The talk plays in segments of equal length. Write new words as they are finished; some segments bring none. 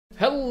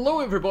Hello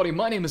everybody,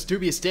 my name is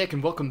Dubious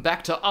and welcome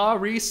back to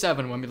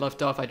RE7. When we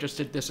left off, I just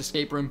did this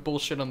escape room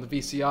bullshit on the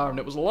VCR and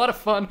it was a lot of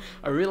fun.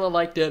 I really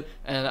liked it,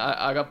 and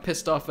I got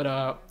pissed off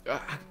at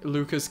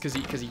Lucas because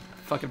he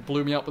fucking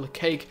blew me up with a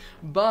cake,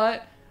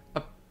 but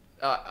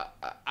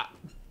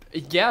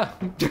yeah.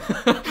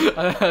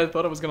 I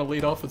thought I was gonna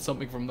lead off with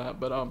something from that,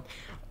 but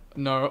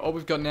no, all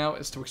we've got now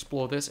is to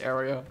explore this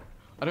area.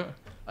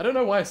 I don't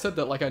know why I said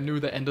that like I knew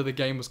the end of the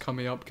game was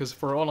coming up, because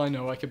for all I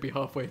know I could be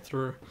halfway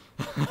through.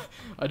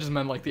 I just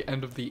meant like the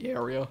end of the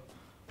area.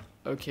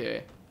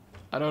 Okay.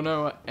 I don't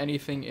know what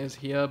anything is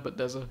here, but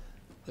there's a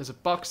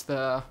box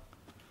there.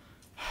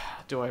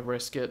 Do I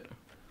risk it?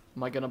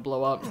 Am I gonna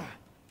blow up?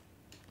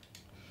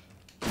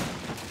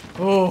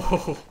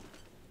 Oh,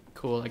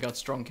 cool, I got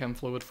strong chem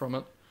fluid from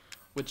it.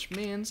 Which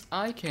means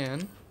I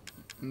can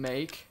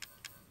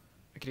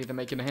either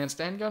make an enhanced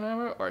handgun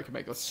ammo, or I can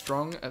make a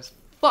strong as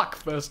fuck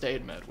first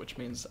aid med, which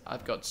means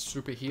I've got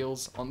super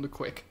heals on the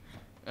quick.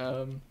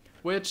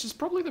 Which is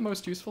probably the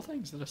most useful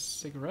thing. Is that a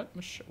cigarette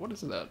machine? What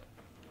is that?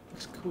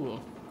 Looks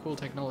cool. Cool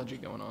technology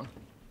going on.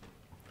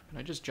 Can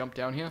I just jump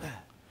down here?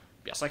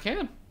 Yes, I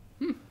can.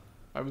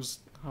 I was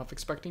half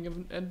expecting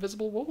an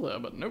invisible wall there,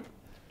 but nope.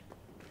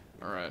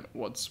 Alright,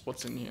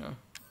 what's in here?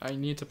 I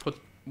need to put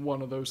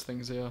one of those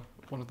things here.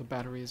 One of the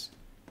batteries.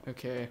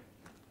 Okay.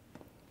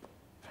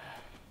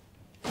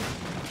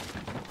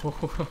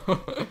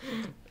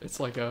 It's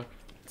like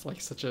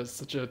such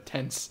a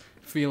tense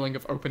feeling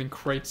of opening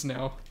crates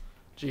now.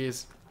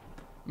 Jeez.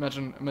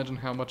 Imagine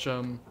how much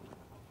of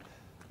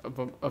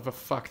a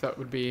fuck that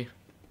would be.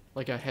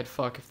 Like a head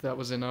fuck if that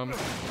was in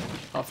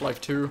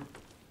Half-Life 2,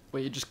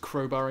 where you're just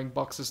crowbarring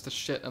boxes to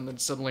shit and then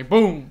suddenly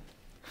boom.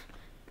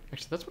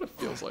 Actually, that's what it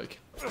feels like.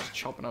 Just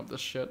chopping up this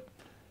shit.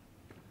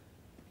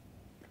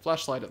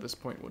 Flashlight at this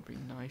point would be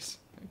nice,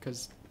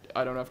 because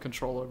I don't have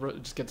control over it.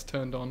 It just gets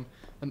turned on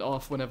and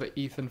off whenever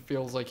Ethan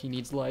feels like he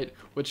needs light.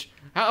 Which,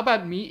 how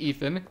about me,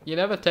 Ethan? You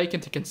never take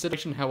into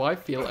consideration how I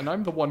feel, and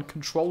I'm the one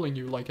controlling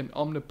you like an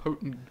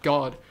omnipotent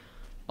god.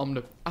 I'm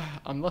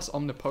less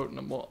omnipotent,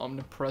 I'm more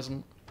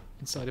omnipresent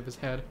inside of his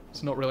head.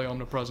 It's not really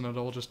omnipresent at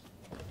all, just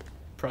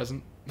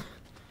present.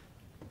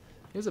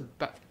 Here's a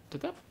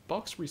did that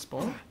box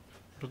respawn?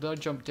 Or did I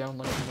jump down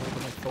like more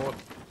than I thought?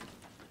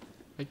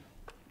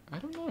 I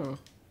don't know.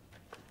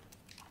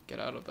 Get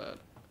out of that.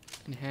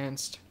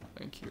 Enhanced.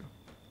 Thank you.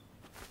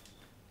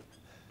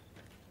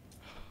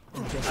 I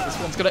guess this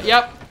one's gonna.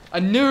 Yep! I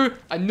knew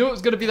it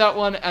was gonna be that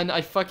one, and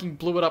I fucking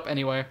blew it up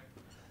anyway.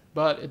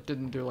 But it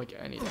didn't do like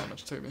any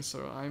damage to me,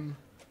 so I'm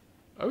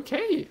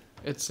okay,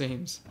 it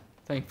seems.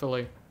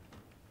 Thankfully.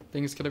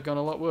 Things could have gone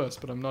a lot worse,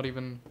 but I don't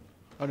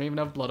even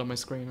have blood on my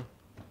screen.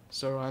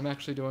 So I'm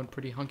actually doing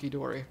pretty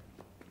hunky-dory.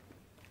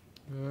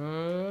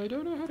 I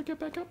don't know how to get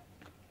back up.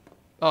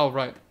 Oh,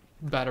 right.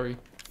 Battery.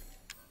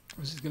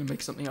 This is gonna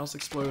make something else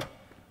explode.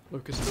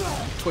 Lucas is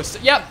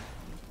twisted. Yep!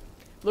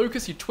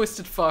 Lucas, you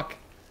twisted fuck.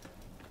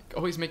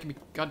 Always making me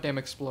goddamn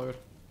explode.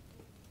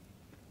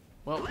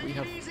 Well, we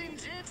have.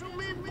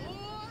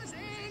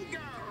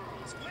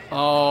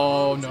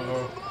 Oh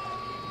no.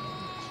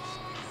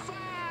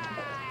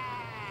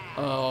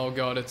 Oh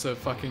god, it's a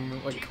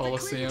fucking like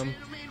Coliseum.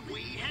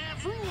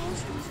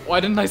 Why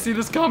didn't I see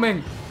this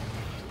coming?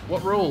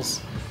 What rules?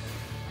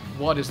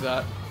 What is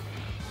that?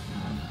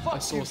 I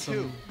saw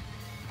some.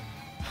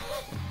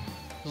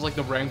 It was like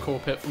the Rancor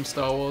pit from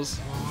Star Wars.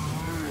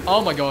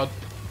 Oh my god,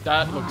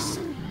 that looks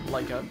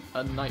like a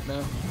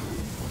nightmare.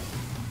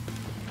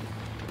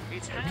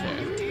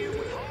 Okay.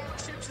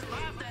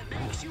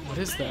 What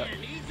is that?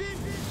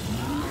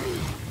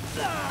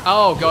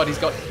 Oh god, he's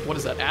got, what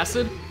is that,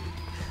 acid?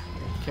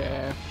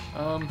 Okay,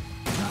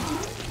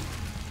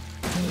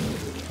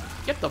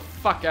 get the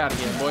fuck out of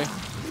here, boy.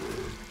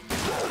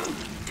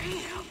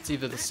 It's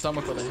either the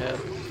stomach or the head.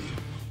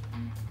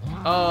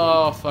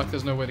 Oh fuck,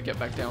 there's no way to get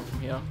back down from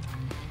here.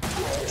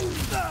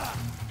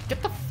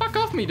 Get the fuck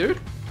off me, dude!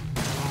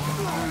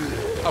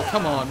 Oh,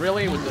 come on,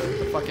 really? With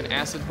the fucking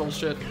acid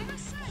bullshit?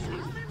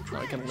 No,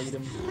 I can lead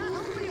him.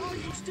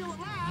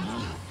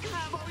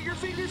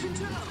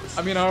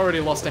 I mean, I already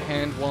lost a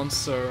hand once,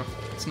 so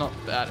it's not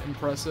that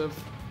impressive.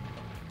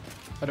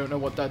 I don't know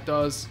what that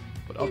does,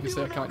 but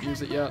obviously I can't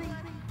use it yet.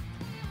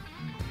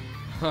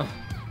 Huh.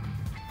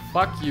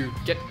 Fuck you.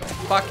 Get the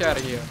fuck out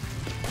of here.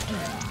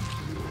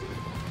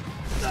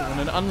 Doing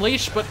an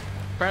unleash, but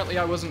apparently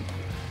I wasn't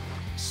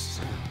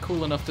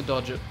cool enough to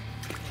dodge it.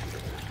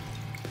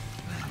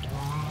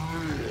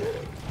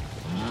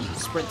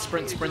 Sprint,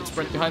 sprint, sprint,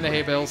 sprint behind the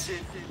hay bales.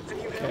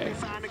 Okay.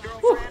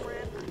 Whew.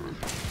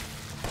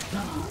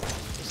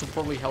 This will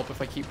probably help if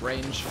I keep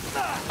range.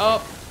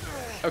 Oh!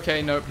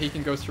 Okay, nope, he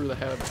can go through the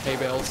hay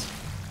bales.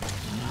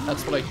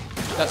 That's what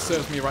that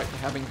serves me right for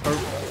having hope.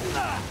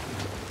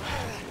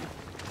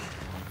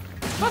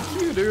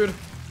 Fuck you, dude!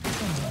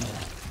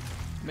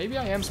 Maybe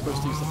I am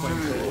supposed to use the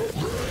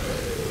flamethrower.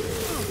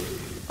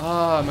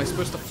 Ah, am I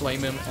supposed to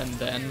flame him and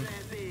then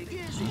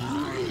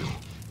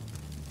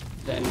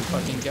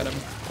fucking get him?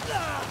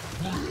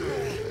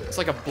 It's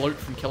like a bloat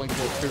from Killing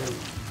Floor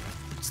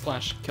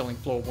 2 / Killing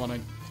Floor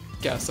 1,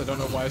 guess. I don't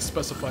know why I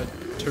specified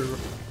 2.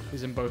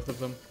 He's in both of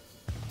them.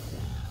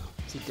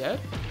 Is he dead?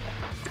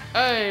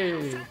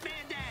 Hey!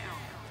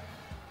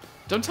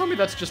 Don't tell me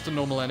that's just a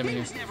normal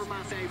enemy. Never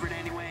my favorite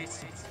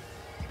anyways.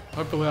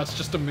 Hopefully that's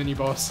just a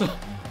mini-boss.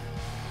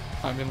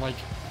 I mean, like,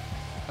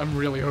 I'm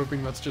really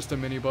hoping that's just a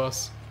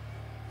mini-boss.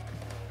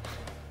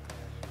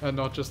 And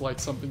not just, like,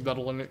 something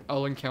that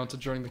I'll encounter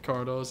during the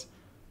corridors.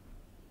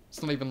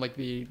 It's not even like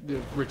the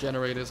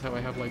regenerators, how I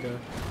have, like,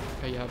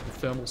 how you have the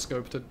thermal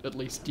scope to at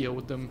least deal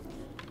with them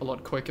a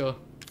lot quicker.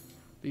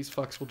 These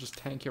fucks will just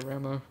tank your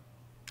ammo.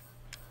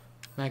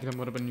 Magnum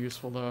would have been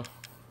useful, though.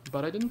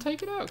 But I didn't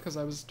take it out, because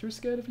I was too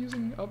scared of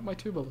using up my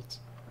 2 bullets.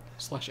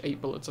 /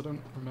 8 bullets, I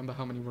don't remember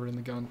how many were in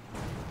the gun.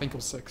 I think it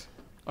was 6.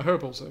 I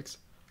hope it was 6.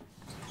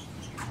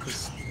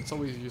 Because it's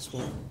always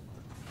useful.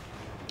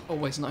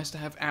 Always nice to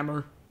have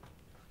ammo.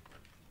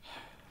 I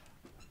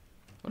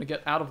want to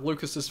get out of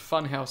Lucas's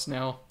funhouse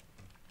now.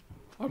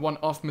 I want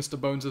off Mr.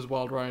 Bones'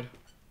 wild ride.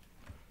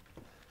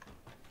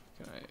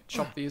 Can I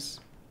chop these?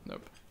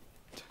 Nope.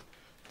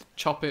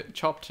 Chopped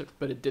it,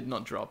 but it did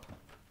not drop.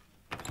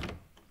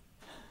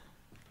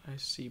 I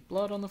see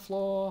blood on the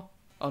floor.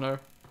 Oh no,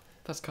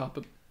 that's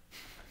carpet.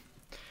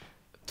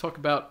 Talk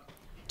about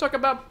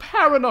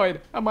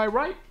paranoid. Am I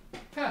right?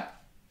 Yeah.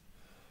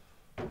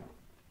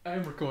 I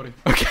am recording.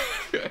 Okay.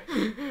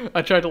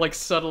 I tried to like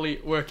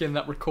subtly work in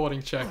that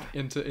recording check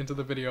into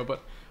the video,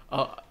 but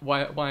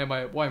why am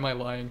I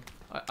lying?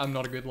 I'm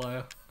not a good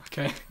liar.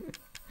 Okay.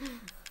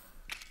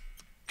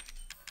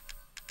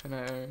 Can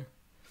I?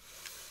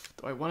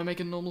 Do I want to make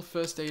a normal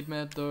first aid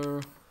med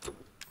though?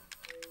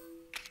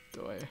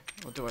 Or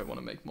do I want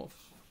to make more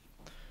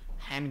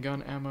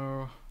handgun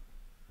ammo?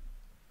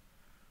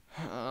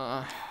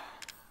 I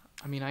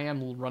mean, I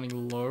am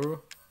running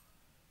low.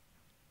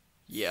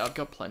 Yeah, I've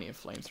got plenty of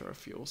flamethrower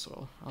fuel,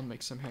 so I'll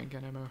make some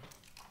handgun ammo.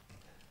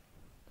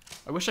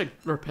 I wish I'd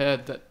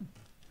repaired that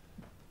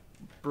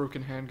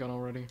broken handgun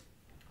already.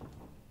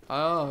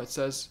 Oh, it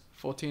says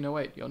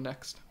 1408, you're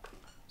next.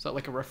 Is that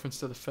like a reference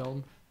to the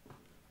film?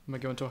 Am I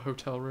going to a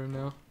hotel room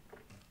now?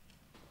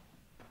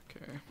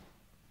 Okay.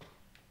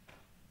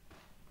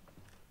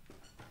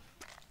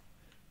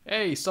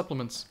 Hey,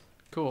 supplements.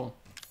 Cool.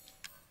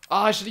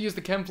 Ah, I should have used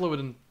the chem fluid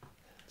and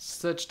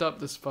searched up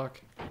this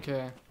fuck.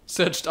 Okay.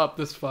 Searched up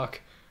this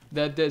fuck.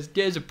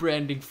 There's a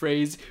branding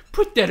phrase.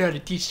 Put that on a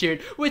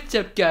t-shirt. What's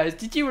up, guys?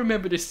 Did you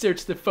remember to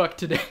search the fuck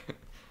today?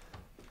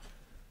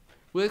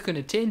 Welcome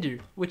to Tinder,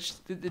 which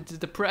is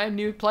the prime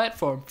new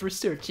platform for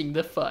searching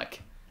the fuck.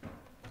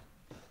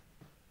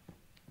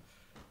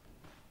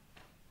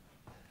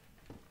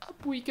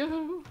 Up we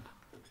go.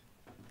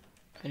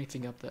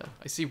 Anything up there?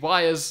 I see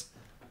wires.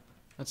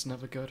 That's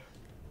never good.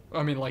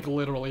 I mean, like,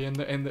 literally in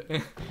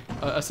the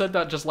I said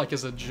that just like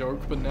as a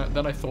joke, but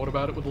then I thought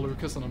about it with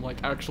Lucas, and I'm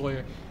like,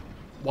 actually,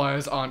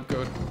 wires aren't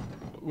good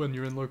when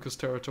you're in Lucas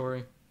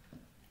territory.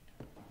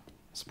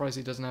 Surprised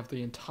he doesn't have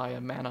the entire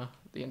manor,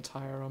 the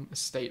entire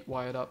estate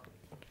wired up.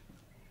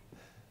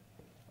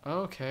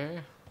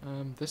 Okay,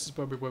 this is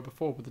where we were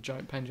before with the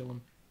giant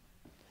pendulum.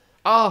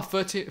 Ah,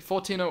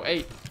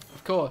 1408,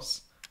 of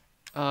course.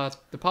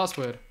 The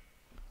password.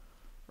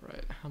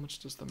 Right, how much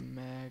does the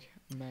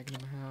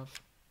Magnum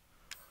have?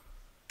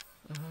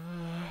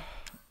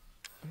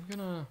 I'm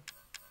gonna...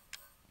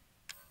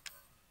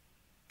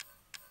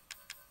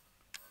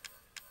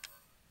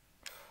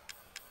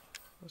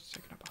 That's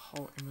taking up a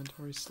whole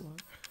inventory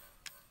slot.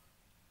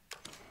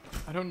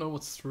 I don't know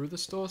what's through the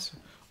stores.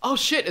 Oh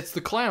shit, it's the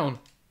clown!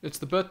 It's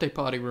the birthday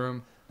party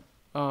room.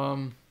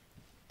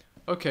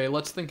 Okay,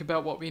 let's think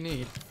about what we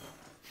need.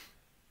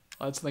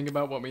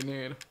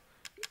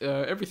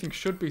 Everything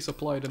should be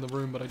supplied in the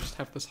room, but I just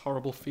have this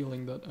horrible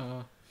feeling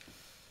that,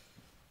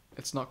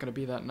 it's not gonna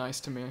be that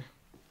nice to me. At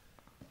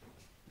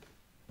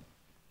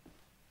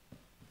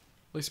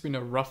least we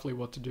know roughly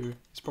what to do.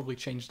 He's probably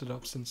changed it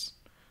up since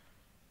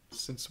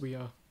we,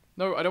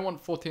 No, I don't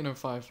want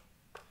 1405.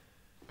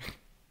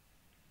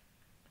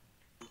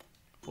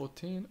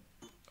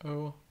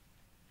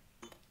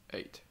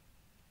 1408.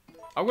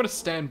 I'm gonna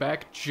stand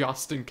back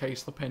just in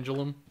case the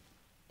pendulum.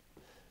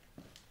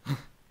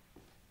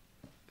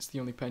 It's the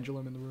only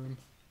pendulum in the room.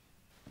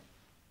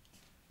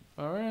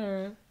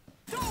 Alright.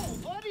 So,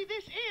 buddy,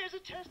 this is a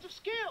test of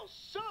skills,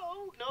 so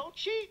no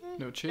cheating.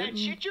 No cheating. That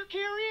shit you're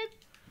carrying,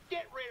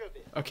 get rid of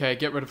it. Okay,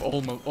 get rid of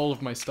all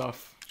of my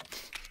stuff.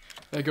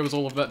 There goes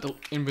all of that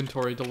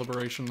inventory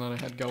deliberation that I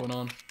had going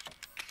on.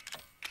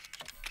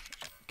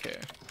 Okay.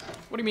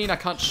 What do you mean I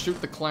can't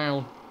shoot the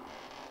clown?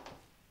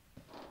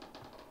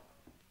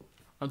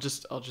 I'll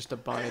just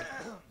abide.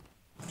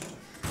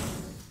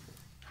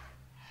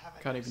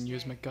 Can't even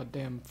use my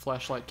goddamn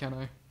flashlight, can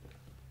I?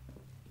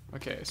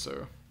 Okay,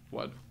 so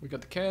what? We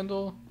got the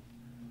candle.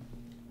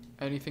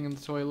 Anything in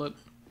the toilet?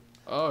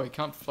 Oh, he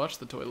can't flush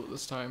the toilet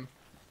this time.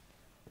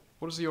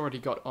 What has he already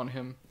got on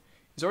him?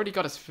 He's already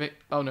got his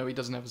oh no, he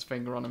doesn't have his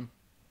finger on him.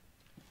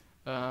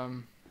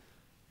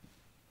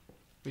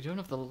 We don't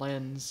have the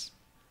lens.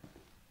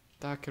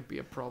 That could be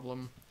a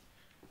problem.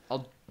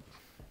 I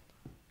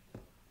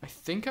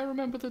think I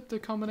remember the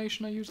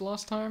combination I used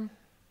last time.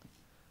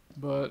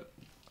 But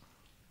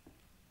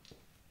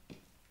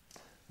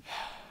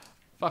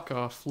fuck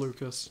off,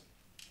 Lucas.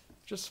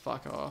 Just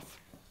fuck off.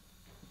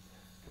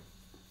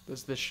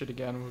 There's this shit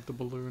again with the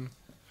balloon.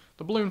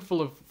 The balloon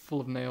full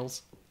of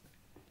nails.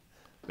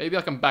 Maybe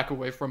I can back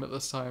away from it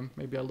this time.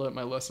 Maybe I learnt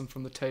my lesson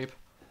from the tape.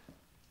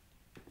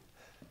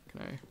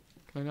 Can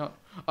I not?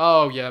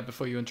 Oh yeah,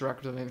 before you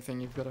interact with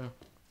anything, you've gotta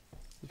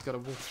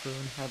walk through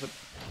and have it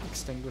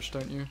extinguished,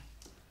 don't you?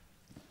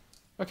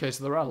 Okay,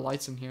 so there are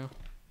lights in here.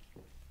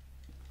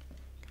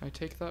 Can I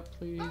take that,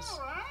 please?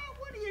 Alright,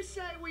 what do you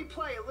say we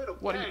play a little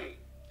What do you- game?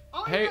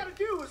 All Hey. you gotta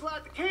do is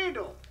light the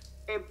candle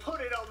and put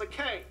it on the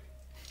cake.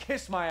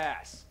 Kiss my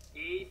ass.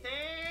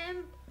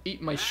 Ethan,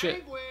 Eat my shit.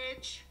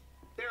 language.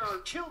 There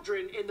are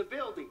children in the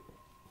building.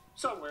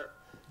 Somewhere.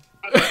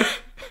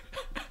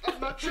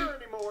 I'm not sure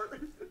anymore.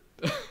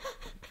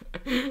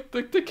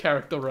 The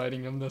character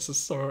writing in this is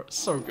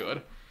so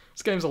good.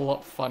 This game's a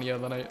lot funnier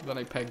than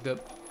I pegged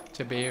it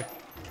to be.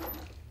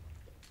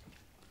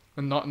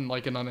 And not in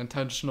like an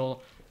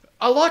unintentional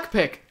a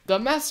lockpick, the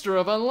master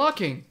of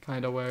unlocking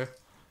kind of way.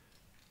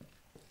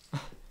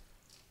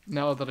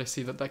 Now that I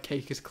see that that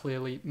cake is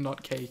clearly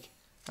not cake,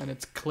 and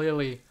it's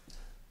clearly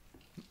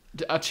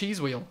a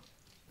cheese wheel.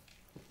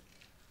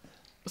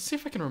 Let's see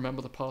if I can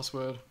remember the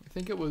password. I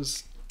think it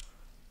was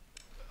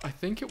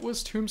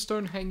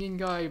Tombstone Hanging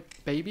Guy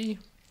Baby?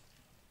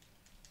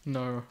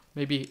 No,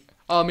 maybe...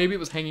 Oh, maybe it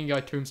was Hanging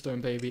Guy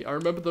Tombstone Baby. I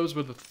remember those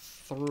were the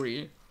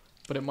 3,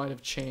 but it might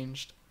have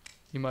changed.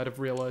 You might have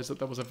realized that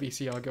there was a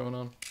VCR going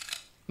on.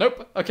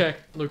 Nope, okay,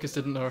 Lucas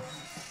didn't know.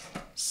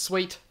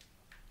 Sweet.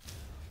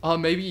 Oh,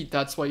 maybe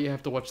that's why you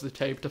have to watch the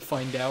tape to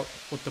find out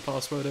what the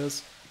password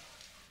is.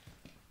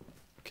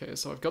 Okay,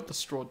 so I've got the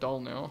straw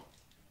doll now.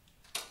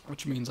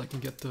 Which means I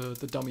can get the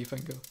dummy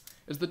finger.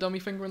 Is the dummy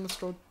finger in the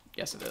straw?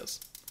 Yes, it is.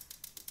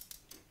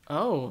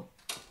 Oh.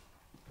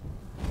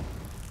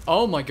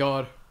 Oh my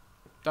god.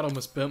 That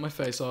almost burnt my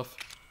face off.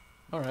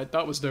 Alright,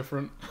 that was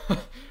different.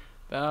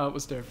 That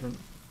was different.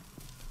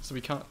 So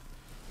we can't...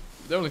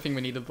 The only thing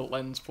we needed the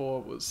lens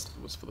for was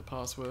for the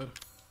password.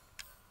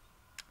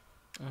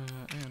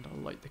 And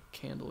I'll light the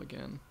candle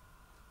again.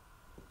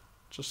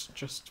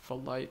 Just for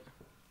light.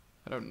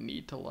 I don't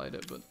need to light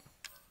it, but...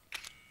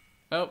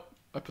 Oh,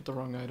 I put the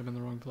wrong item in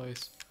the wrong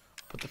place.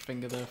 Put the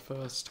finger there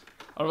first.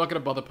 I'm not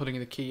gonna bother putting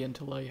the key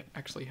until I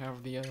actually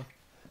have the,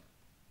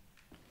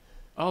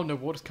 Oh, no,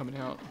 water's coming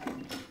out.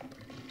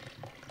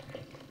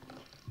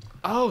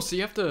 Oh, so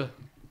you have to...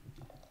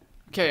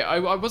 Okay, I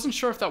wasn't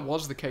sure if that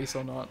was the case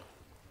or not.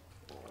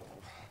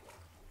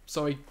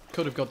 So I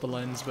could have got the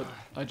lens, but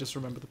I just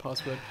remembered the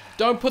password.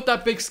 Don't put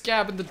that big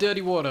scab in the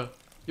dirty water!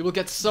 You will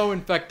get so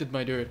infected,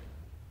 my dude.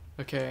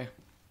 Okay.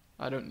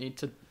 I don't need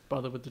to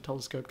bother with the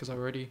telescope because I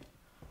already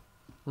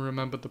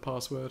remembered the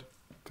password.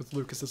 Because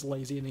Lucas is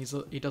lazy and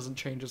he doesn't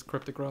change his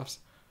cryptographs.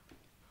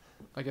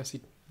 I guess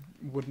he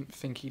wouldn't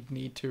think he'd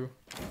need to.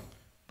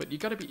 But you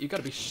gotta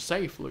be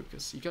safe,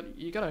 Lucas.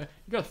 You gotta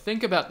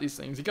think about these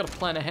things. You gotta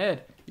plan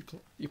ahead.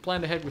 You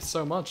planned ahead with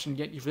so much, and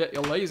yet you've let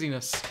your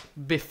laziness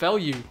befell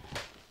you.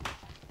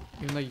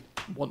 Even though you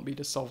want me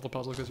to solve the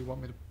puzzle because you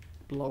want me to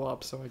blow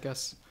up, so I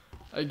guess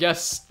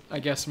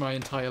my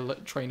entire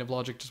train of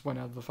logic just went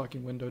out of the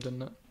fucking window,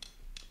 didn't it?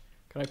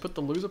 Can I put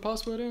the loser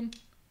password in?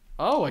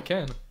 Oh, I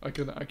can. I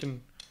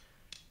can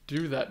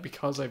do that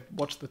because I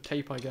watched the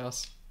tape, I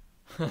guess.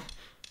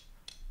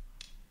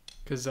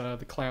 Because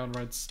the clown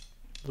writes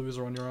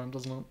loser on your arm,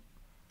 doesn't it?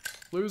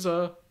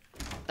 Loser.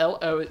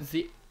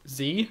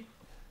 L-O-Z?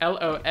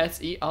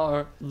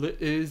 L-O-S-E-R.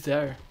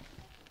 Loser.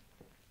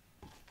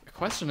 The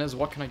question is,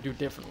 what can I do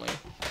differently?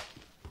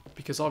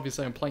 Because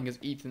obviously I'm playing as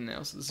Ethan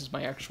now, so this is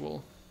my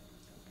actual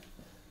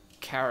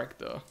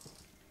character.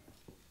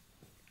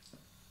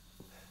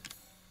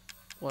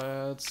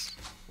 Let's...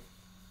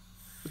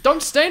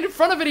 Don't stand in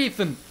front of it,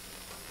 Ethan!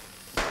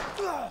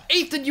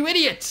 Ethan, you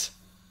idiot!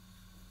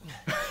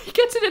 He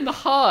gets it in the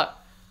heart!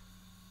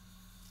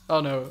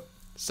 Oh no.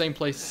 Same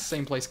place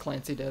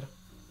Clancy did.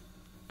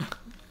 I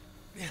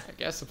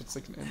guess if it's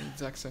like in the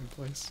exact same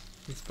place,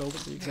 he spelled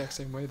it the exact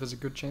same way, there's a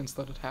good chance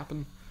that it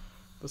happened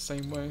the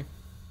same way.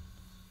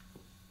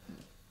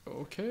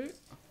 Okay.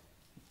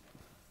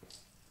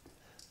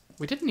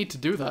 We didn't need to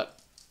do that.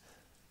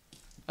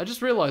 I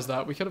just realized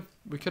that. We could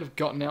have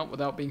gotten out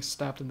without being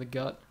stabbed in the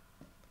gut.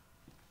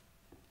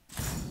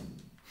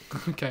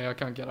 Okay, I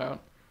can't get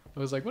out. I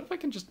was like, what if I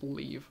can just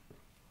leave?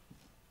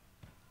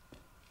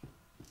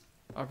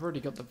 I've already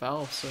got the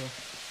valve, so...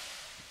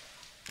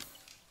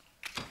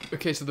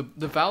 Okay, so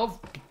the valve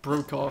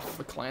broke off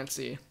for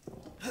Clancy.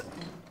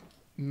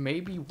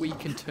 Maybe we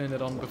can turn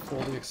it on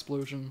before the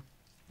explosion.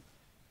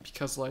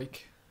 Because,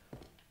 like...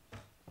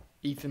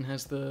 Ethan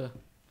has the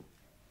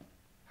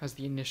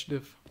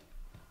initiative.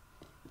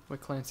 Where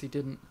Clancy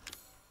didn't.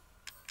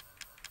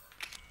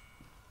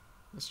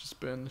 Let's just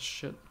burn this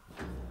shit.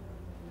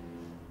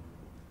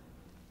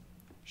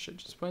 Shit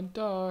just went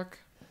dark.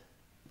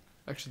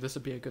 Actually, this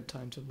would be a good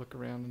time to look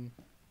around and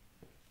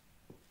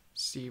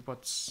see if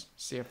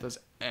there's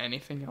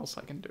anything else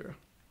I can do.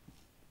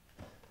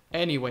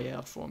 Any way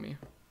out for me.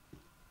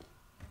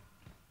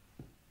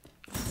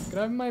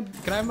 Can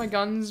I have my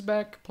guns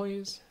back,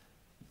 please?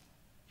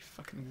 You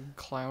fucking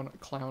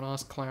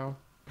clown-ass clown.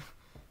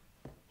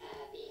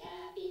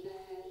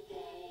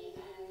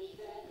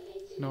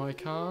 No, I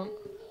can't.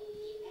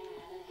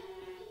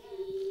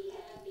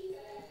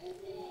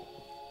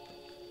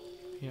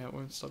 Yeah, it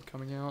won't stop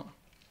coming out.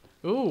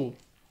 Ooh.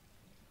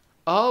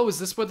 Oh, is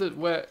this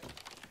where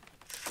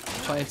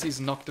Clancy's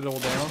knocked it all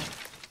down?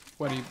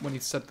 When he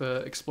set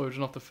the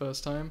explosion off the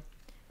first time?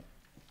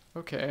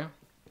 Okay.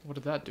 What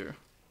did that do?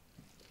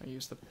 I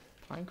use the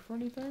plank for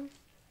anything?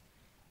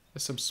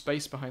 There's some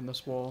space behind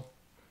this wall.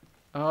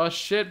 Oh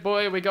shit,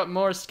 boy, we got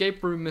more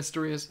escape room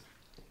mysteries.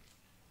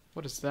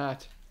 What is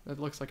that? That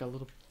looks like a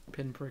little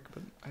pinprick,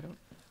 but I don't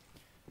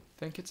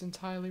think it's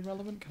entirely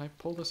relevant. Can I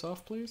pull this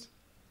off, please?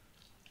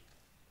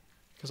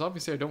 Because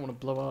obviously I don't want to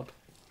blow up.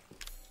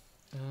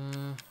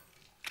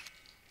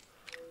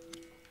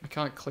 I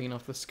can't clean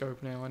off the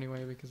scope now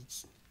anyway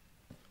because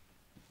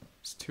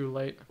it's too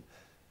late.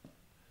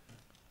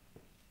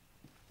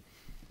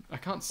 I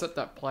can't set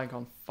that plank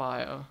on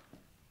fire.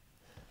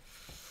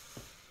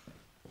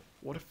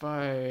 What if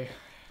I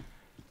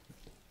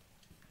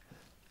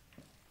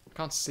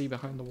can't see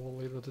behind the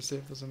wall either to see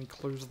if there's any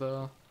clues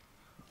there.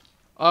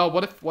 Oh,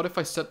 what if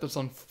I set this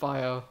on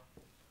fire?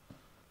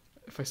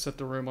 If I set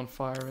the room on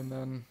fire and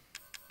then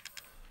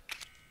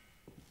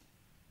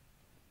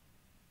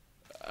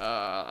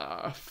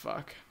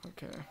fuck.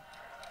 Okay.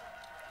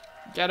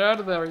 Get out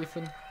of there,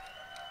 Ethan.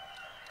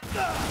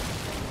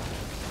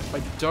 If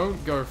I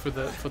don't go for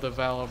the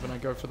valve and I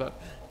go for that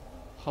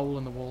hole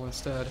in the wall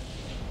instead,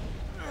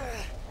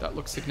 that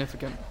looks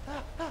significant.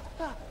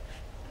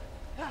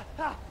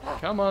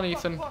 Come on,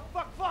 Ethan.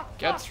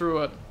 Get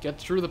through it. Get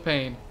through the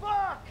pain.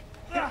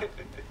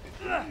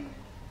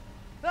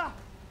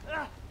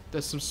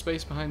 There's some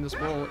space behind this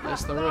wall.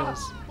 Yes, there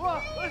is.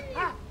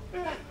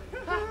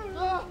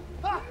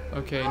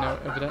 Okay, no,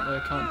 evidently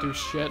I can't do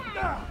shit.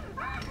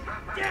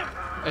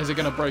 Is it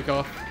gonna break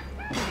off?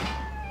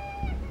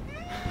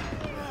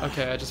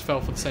 Okay, I just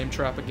fell for the same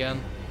trap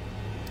again.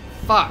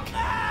 Fuck!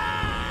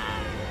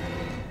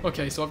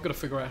 Okay, so I've got to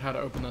figure out how to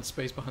open that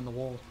space behind the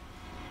wall.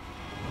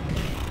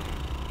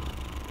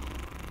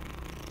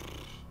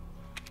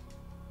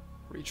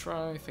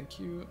 Retry, thank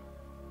you.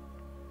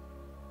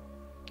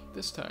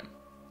 This time,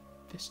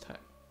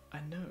 I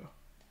know.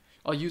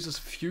 I'll use as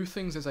few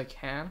things as I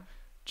can,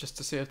 just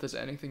to see if there's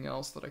anything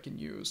else that I can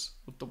use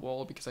with the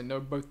wall, because I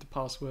know both the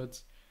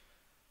passwords.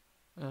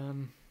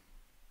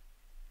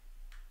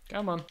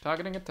 Come on,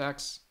 targeting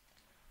attacks.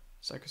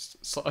 I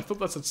thought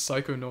that said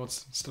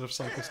psychonauts instead of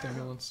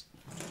psychostimulants.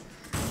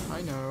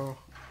 I know.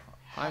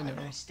 I know. Have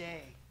a nice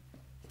day.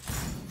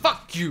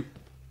 Fuck you!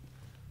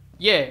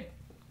 Yeah.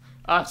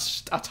 I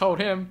told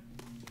him.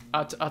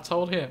 I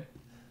told him.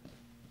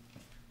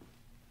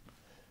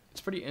 It's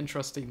pretty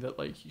interesting that,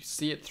 like, you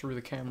see it through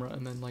the camera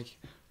and then, like,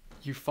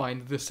 you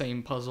find the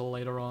same puzzle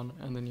later on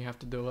and then you have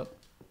to do it.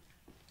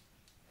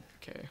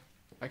 Okay.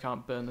 I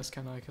can't burn this,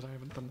 can I? Because I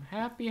haven't done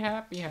happy.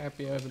 I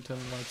haven't turned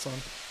the lights on.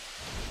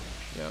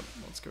 Yep,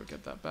 let's go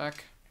get that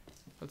back.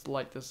 Let's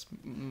light this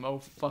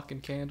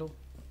fucking candle.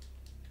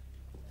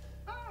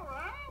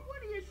 Alright,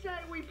 what do you say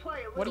we play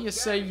a little What do you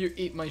say you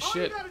eat my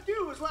shit? All you gotta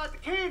do is light the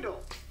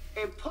candle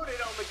and put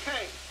it on the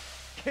cake.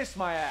 Kiss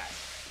my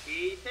ass.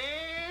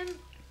 Ethan,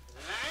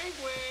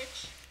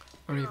 language.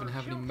 I don't even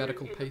have any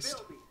medical Children in the paste.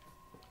 building.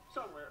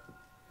 Somewhere.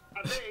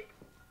 I think.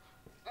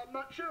 I'm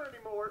not sure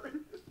anymore.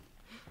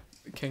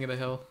 King of the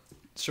Hill.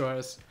 Sure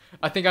is.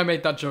 I think I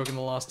made that joke in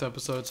the last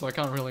episode, so I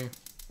can't really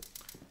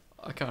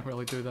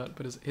do that,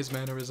 but his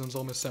mannerisms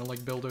almost sound like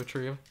Bildo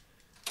Trio.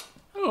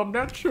 Oh, I'm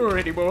not sure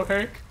anymore,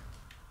 Hank.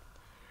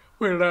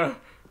 Well,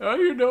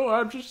 you know,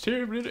 I'm just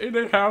here in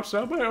the house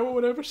on my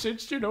own ever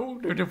since, you know,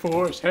 the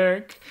divorce,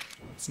 Hank.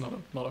 It's not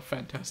a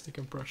fantastic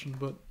impression,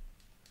 but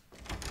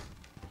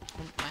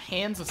my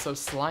hands are so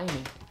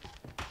slimy.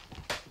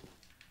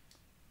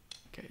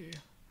 Okay,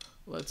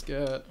 let's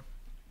get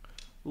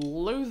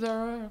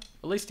Luther.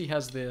 At least he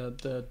has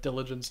the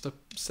diligence to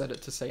set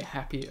it to say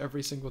happy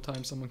every single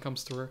time someone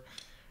comes through.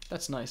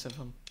 That's nice of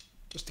him.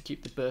 Just to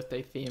keep the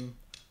birthday theme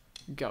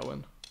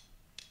going.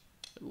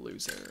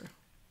 Loser.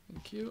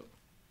 Thank you.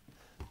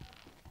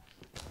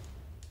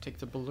 Take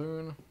the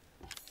balloon.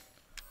 I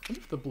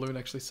wonder if the balloon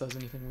actually says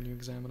anything when you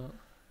examine it.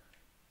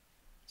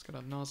 It's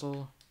got a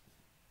nozzle.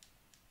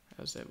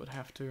 As it would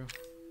have to.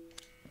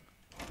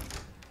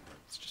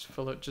 Let's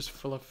just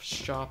full of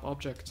sharp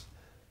objects.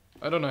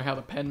 I don't know how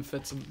the pen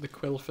fits and the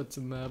quill fits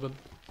in there, but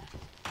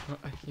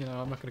you know,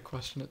 I'm not gonna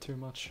question it too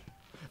much.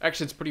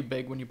 Actually, it's pretty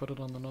big when you put it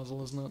on the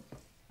nozzle, isn't it?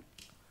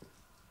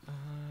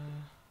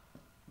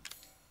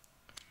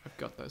 I've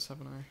got those,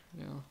 haven't I?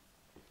 Yeah.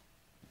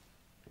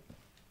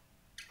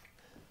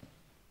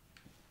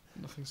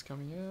 Nothing's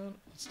coming out.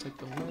 Let's take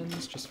the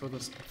lens just for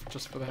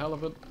the hell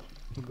of it,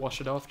 and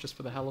wash it off just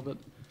for the hell of it.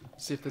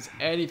 See if there's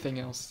anything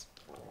else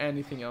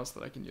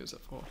that I can use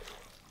it for.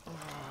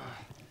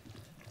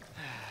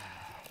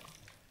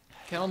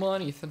 Come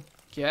on, Ethan.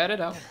 Get it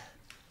out.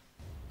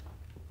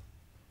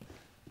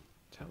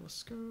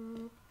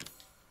 Telescope.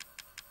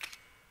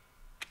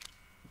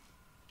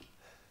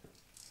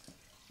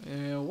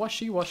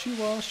 Washy, washy,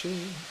 washy.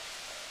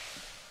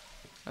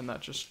 And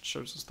that just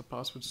shows us the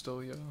password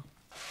still, yeah.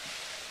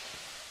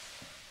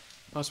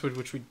 Password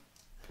which we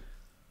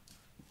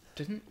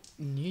didn't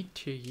need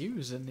to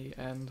use in the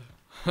end.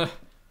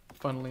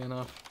 Funnily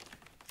enough.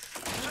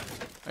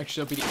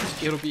 Actually,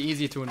 it'll be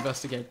easier to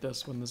investigate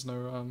this when there's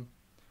no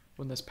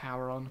when there's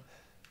power on.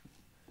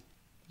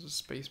 There's a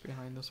space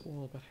behind this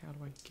wall, but how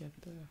do I get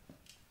there?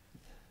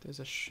 There's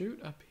a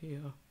chute up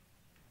here.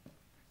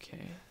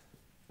 Okay.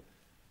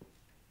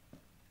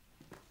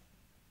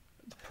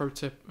 The pro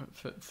tip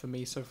for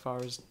me so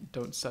far is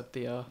don't set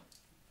the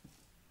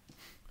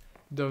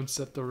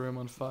room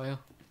on fire.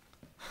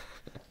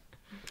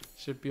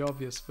 Should be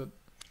obvious, but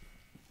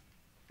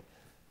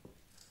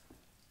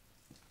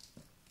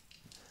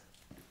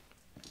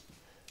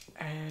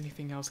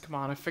anything else? Come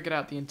on, I figured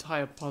out the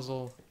entire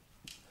puzzle.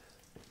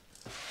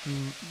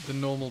 The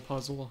normal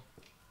puzzle.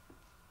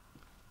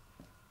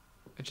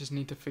 I just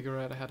need to figure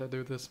out how to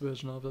do this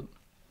version of it.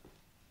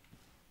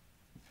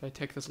 If I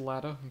take this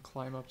ladder and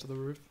climb up to the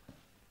roof.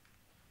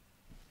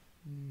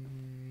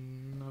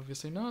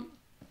 Obviously not.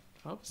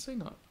 Obviously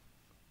not.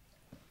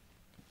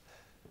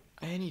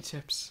 Any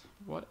tips?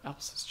 What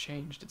else has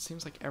changed? It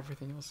seems like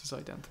everything else is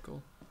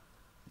identical.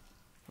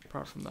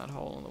 Apart from that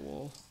hole in the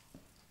wall.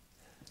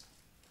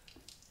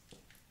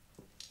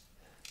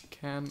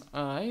 Can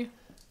I?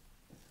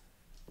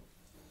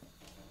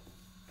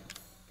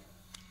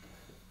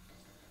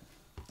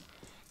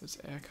 There's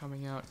air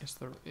coming out. Yes,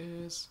 there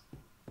is.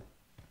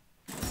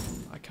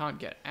 I can't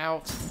get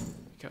out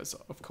because,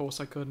 of course,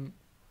 I couldn't.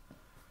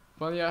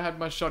 Well, yeah, I had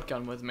my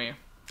shotgun with me.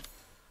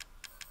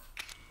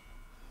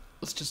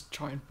 Let's just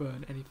try and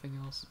burn anything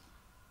else.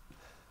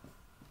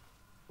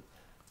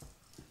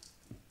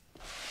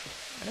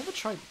 I never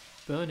tried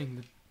burning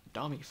the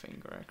dummy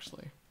finger,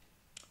 actually.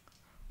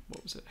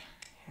 What was it?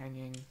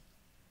 Hanging.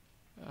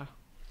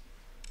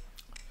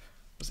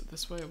 Was it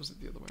this way or was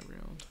it the other way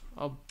around?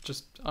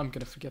 I'm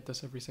gonna forget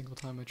this every single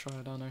time I try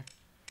it, aren't I?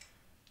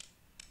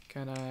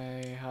 Can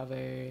I have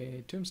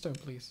a tombstone,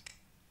 please?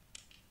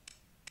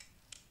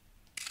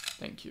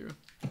 Thank you.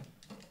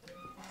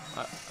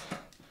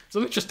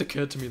 Something just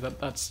occurred to me that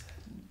that's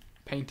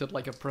painted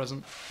like a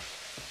present.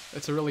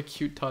 It's a really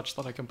cute touch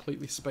that I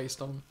completely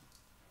spaced on.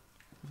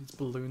 These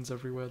balloons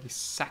everywhere, these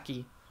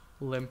sacky,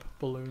 limp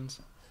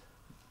balloons.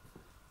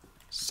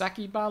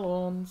 Sacky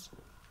ballons.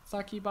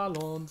 Sacky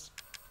ballons.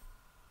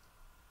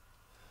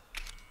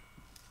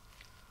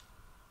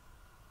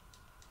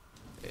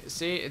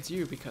 See, it's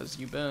you because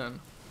you burn.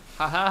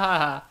 Ha ha ha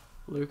ha.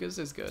 Lucas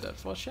is good at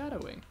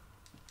foreshadowing.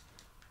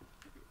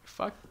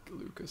 Fuck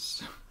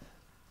Lucas.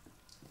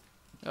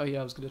 Oh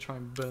yeah, I was gonna try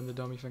and burn the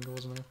dummy finger,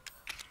 wasn't I?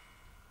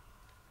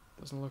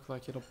 Doesn't look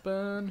like it'll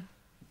burn.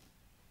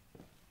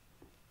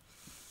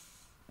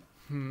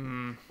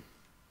 Can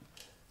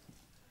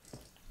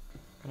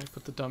I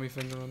put the dummy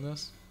finger on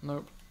this?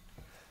 Nope.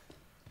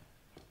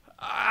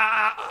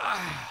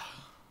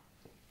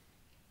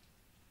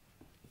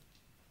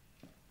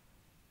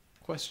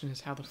 Question is,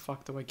 how the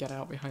fuck do I get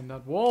out behind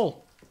that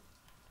wall?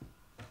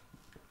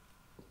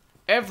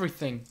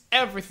 Everything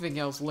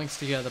else links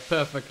together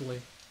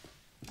perfectly.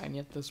 And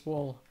yet this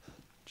wall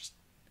just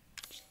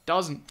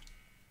doesn't.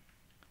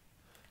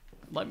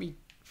 Let me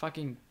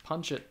fucking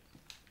punch it.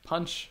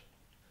 Punch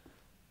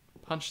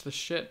the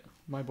shit,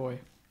 my boy.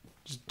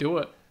 Just do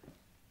it.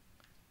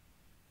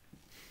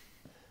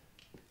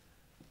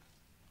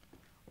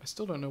 I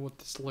still don't know what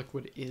this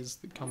liquid is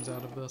that comes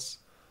out of this.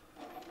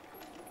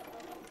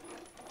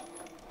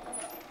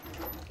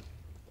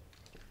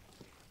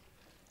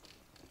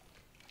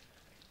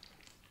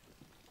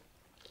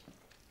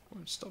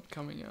 Won't stop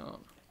coming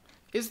out.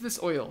 Is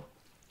this oil?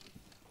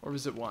 Or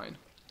is it wine?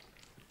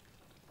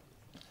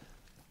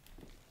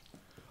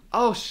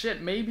 Oh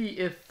shit, maybe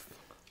if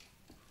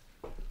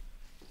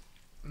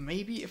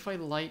I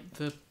light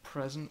the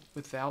present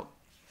without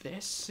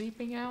this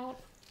seeping out,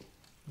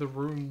 the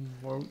room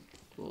won't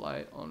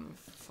light on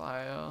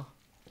fire.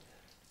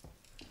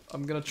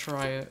 I'm gonna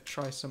try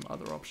some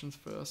other options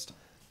first.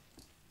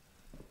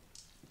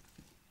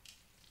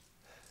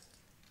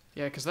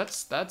 Yeah, because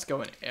that's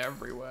going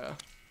everywhere.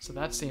 So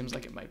that seems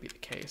like it might be the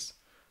case.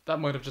 That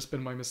might have just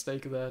been my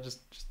mistake there, just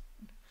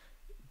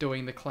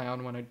doing the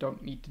clown when I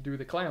don't need to do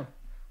the clown.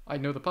 I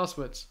know the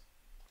passwords.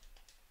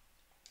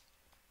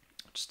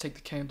 Just take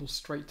the candle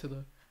straight to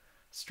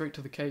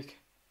the cake.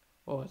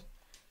 Or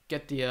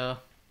get the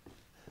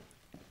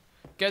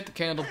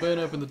candle, burn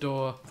open the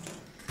door,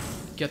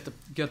 get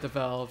the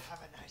valve.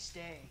 Have a nice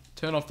day.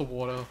 Turn off the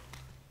water,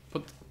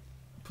 put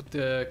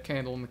the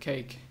candle in the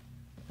cake,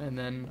 and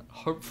then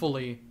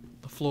hopefully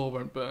the floor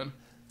won't burn.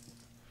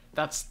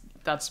 That's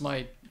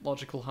my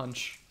logical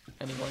hunch,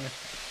 anyway.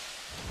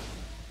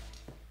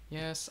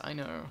 Yes, I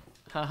know.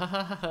 Ha ha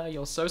ha ha!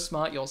 You're so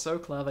smart. You're so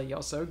clever.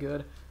 You're so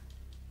good.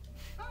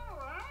 All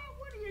right,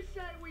 what do you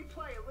say we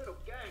play a little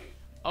game?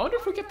 I wonder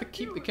if we get to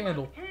keep the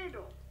candle.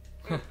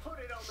 And put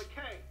it on the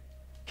cake.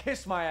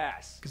 Kiss my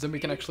ass. Because then we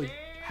can actually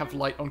have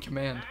light on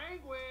command.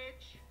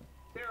 Language.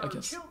 There I are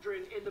guess.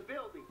 children in the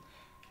building.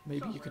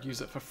 Maybe you could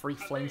use it for free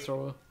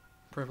flamethrower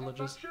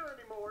privileges. I'm not sure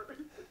anymore.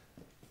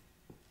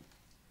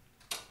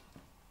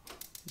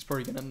 He's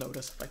probably gonna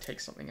notice if I take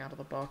something out of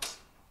the box.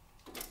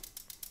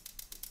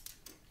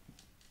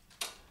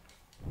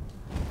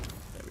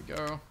 There we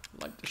go.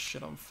 Light this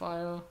shit on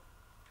fire.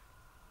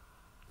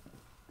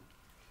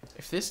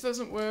 If this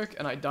doesn't work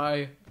and I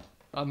die,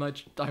 I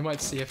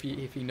might see if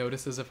he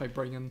notices if I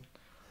bring in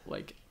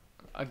like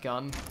a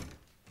gun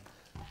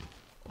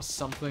or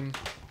something,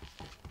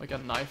 like a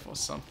knife or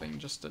something,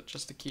 just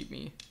to keep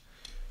me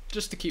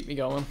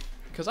going.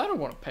 Because I don't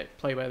want to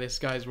play by this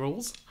guy's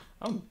rules.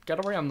 I'll get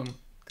around them.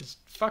 Because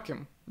fuck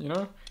him, you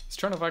know? He's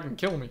trying to fucking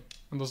kill me.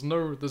 And there's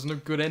no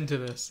good end to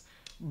this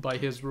by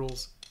his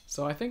rules.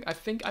 So I think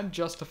I'm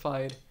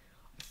justified.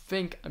 I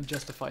think I'm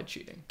justified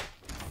cheating.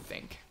 I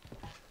think.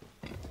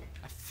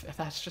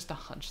 That's just a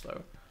hunch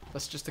though.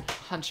 That's just a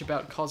hunch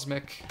about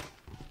cosmic.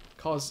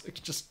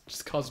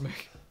 Just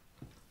cosmic.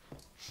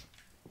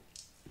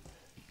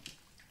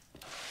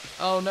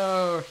 Oh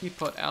no, he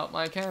put out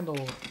my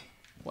candle.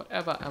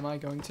 Whatever am I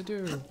going to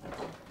do?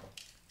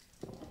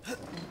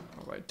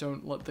 Alright,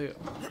 don't let the...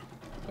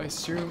 I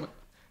assume...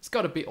 It's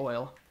gotta be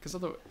oil, because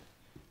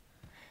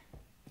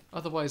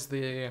otherwise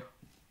the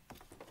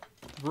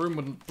room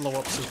wouldn't blow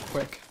up so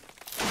quick,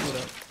 would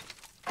it?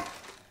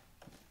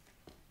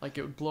 Like,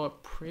 it would blow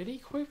up pretty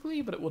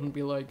quickly, but it wouldn't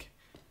be like,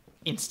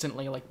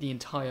 instantly, like the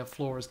entire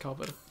floor is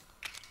covered.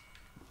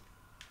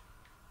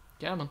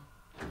 Yeah, man.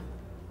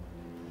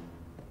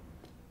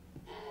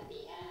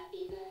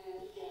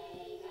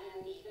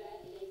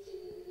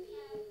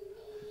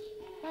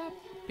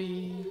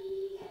 Happy.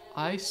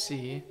 I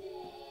see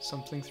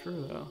something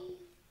through there,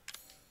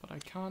 but I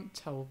can't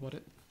tell what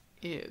it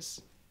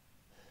is.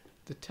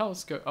 The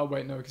telescope. Oh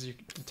wait, no, because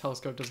the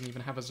telescope doesn't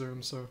even have a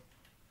zoom. So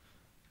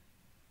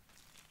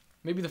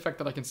maybe the fact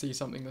that I can see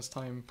something this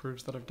time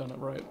proves that I've done it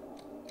right.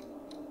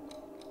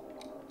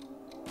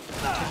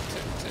 Tick,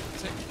 tick, tick,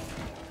 tick.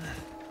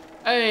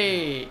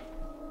 Hey.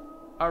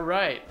 All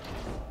right.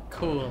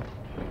 Cool.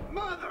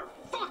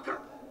 Motherfucker!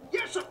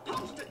 You're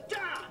supposed to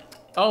die!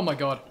 Oh my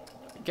god.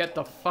 Get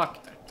the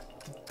fuck.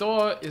 The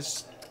door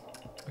is...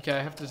 Okay,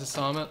 I have to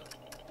disarm it.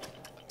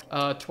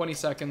 20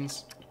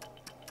 seconds.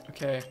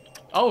 Okay.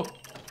 Oh!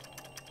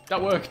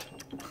 That worked.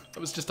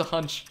 That was just a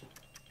hunch.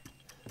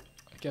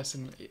 I guess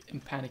in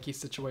panicky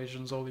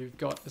situations, all you've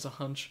got is a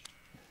hunch.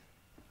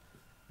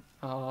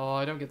 Oh,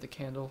 I don't get the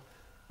candle.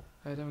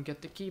 I don't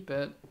get to keep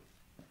it.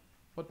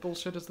 What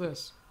bullshit is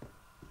this?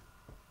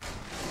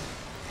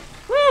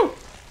 Woo!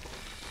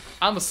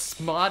 I'm a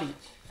smarty.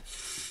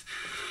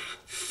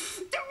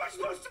 That was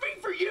supposed to be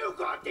for you,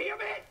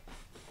 goddammit!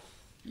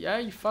 Yeah,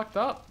 you fucked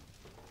up.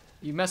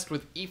 You messed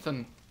with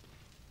Ethan.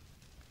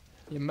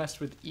 You messed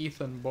with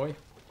Ethan, boy.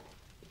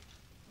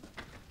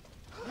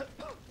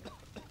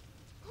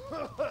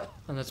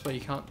 And that's why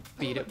you can't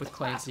beat it with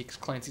Clancy, because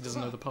Clancy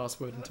doesn't know the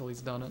password until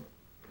he's done it.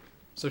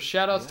 So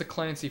shoutouts to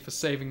Clancy for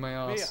saving my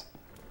ass.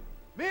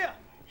 Mia!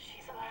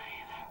 She's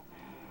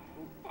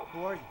alive.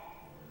 Who are you?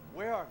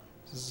 Where are you?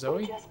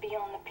 Zoe? Just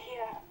beyond the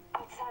pier,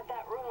 outside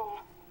that room.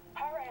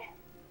 Hurry.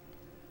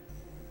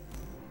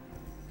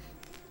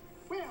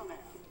 Well now,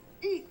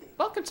 Ethan,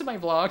 Welcome to my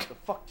vlog. The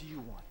fuck do you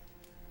want?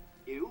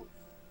 you?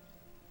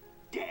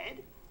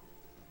 Dead?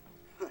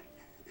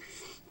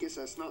 Guess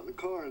that's not in the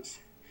cards.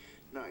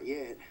 Not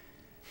yet.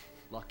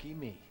 Lucky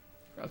me.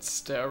 That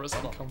stare is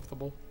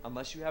uncomfortable.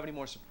 Unless you have any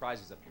more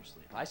surprises up your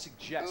sleeve, I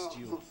suggest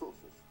you...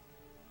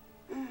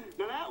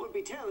 Now that would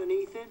be telling,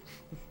 Ethan.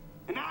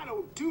 And I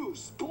don't do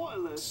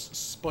spoilers.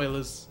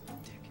 Spoilers.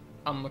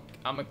 I'ma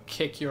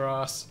kick your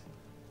ass.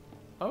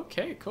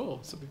 Okay, cool.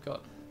 So we've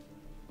got...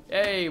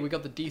 Yay, we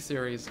got the D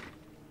series.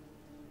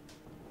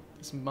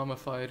 This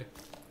mummified...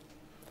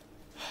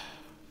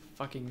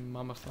 fucking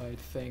mummified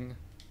thing.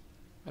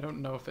 I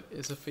don't know if it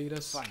is a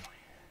fetus. Finally.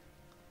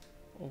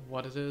 Or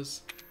what it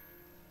is.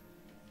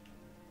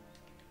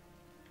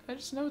 I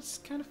just know it's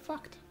kind of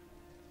fucked.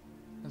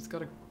 It's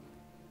got a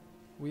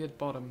weird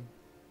bottom.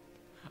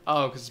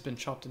 Oh, because it's been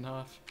chopped in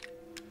half.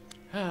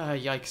 Ah,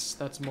 yikes.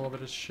 That's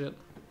morbid as shit.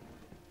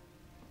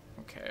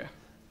 Okay.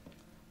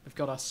 We've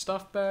got our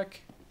stuff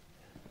back.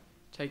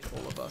 Take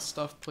all of our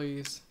stuff,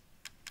 please.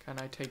 Can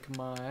I take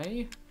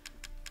my...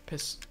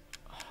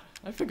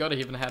 I forgot I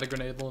even had a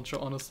grenade launcher,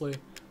 honestly.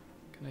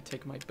 Can I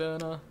take my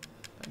burner?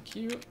 Thank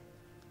you.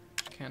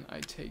 Can I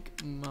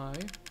take my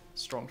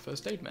strong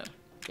first aid med?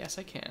 Yes,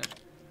 I can.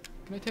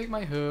 Can I take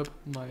my herb,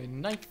 my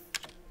knife,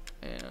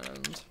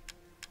 and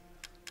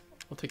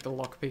I'll take the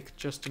lockpick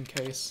just in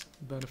case.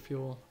 Burner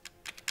fuel.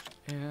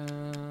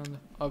 And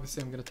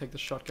obviously I'm gonna take the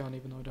shotgun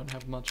even though I don't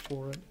have much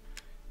for it.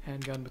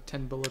 Handgun with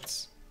 10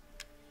 bullets.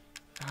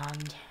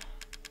 And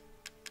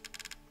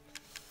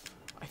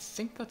I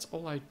think that's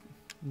all I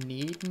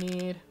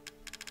need.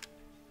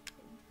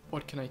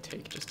 What can I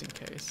take just in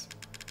case?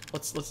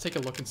 Let's take a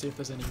look and see if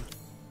there's any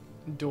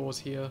doors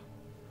here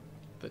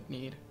that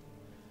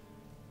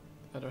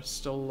are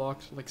still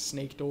locked, like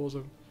snake doors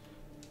or...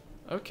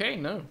 Okay,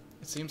 no.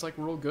 It seems like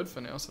we're all good for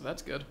now, so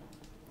that's good.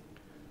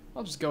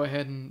 I'll just go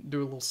ahead and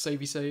do a little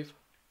savey save,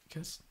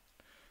 because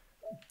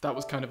that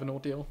was kind of an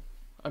ordeal.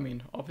 I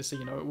mean, obviously,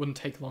 you know, it wouldn't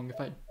take long if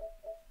I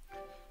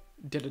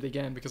did it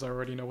again because I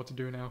already know what to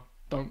do now.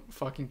 Don't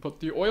fucking put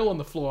the oil on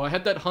the floor. I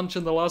had that hunch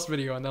in the last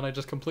video and then I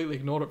just completely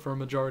ignored it for a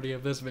majority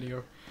of this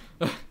video.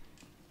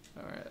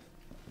 Alright.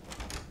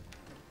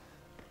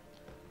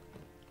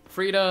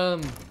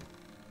 Freedom!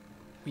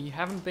 We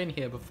haven't been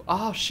here before.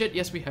 Oh shit,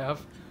 yes we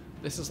have.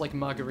 This is like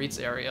Marguerite's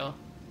area,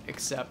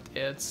 except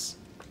it's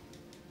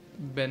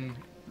been,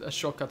 a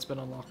shortcut's been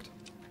unlocked.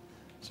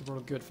 So we're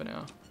all good for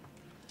now.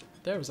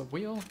 There is a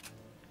wheel.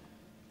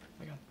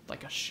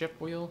 Like a ship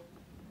wheel.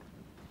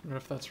 I don't know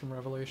if that's from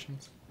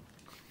Revelations.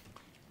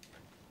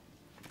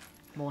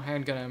 More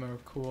handgun ammo,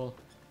 cool.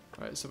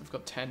 Alright, so we've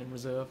got 10 in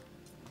reserve.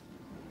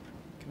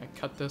 Can I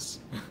cut this?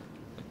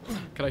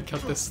 Can I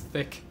cut this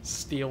thick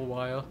steel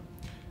wire?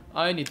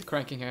 I need the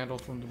cranking handle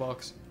from the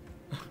box.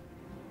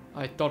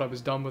 I thought I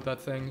was done with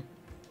that thing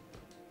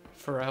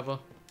forever,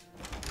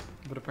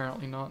 but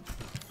apparently not.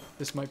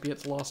 This might be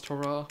its last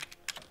hurrah.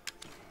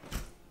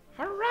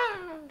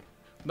 Hurrah!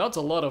 That's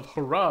a lot of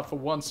hurrah for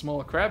one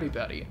small Krabby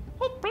Patty.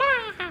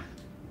 Hoopla!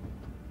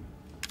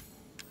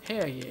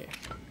 Hell yeah.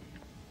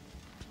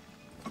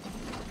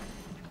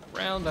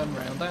 Round and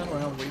round and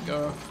round we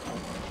go.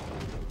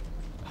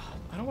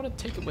 I don't want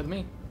to take it with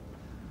me.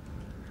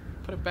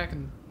 Put it back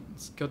in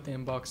this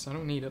goddamn box. I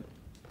don't need it.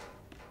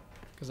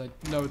 Because I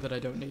know that I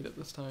don't need it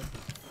this time.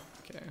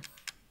 Okay.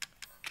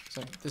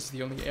 So this is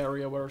the only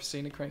area where I've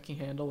seen a cranking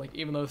handle. Like,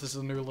 even though this is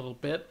a new little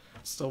bit,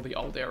 it's still the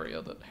old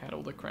area that had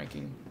all the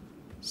cranking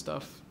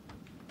stuff.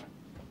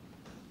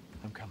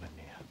 I'm coming,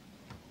 Nia.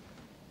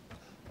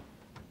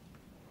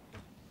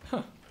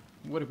 Huh.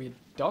 What are we,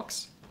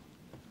 docks?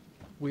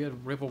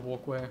 Weird river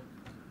walkway.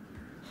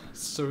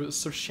 So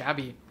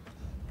shabby.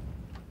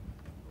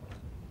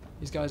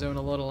 These guys own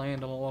a lot of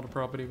land and a lot of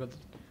property, but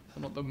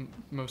they're not the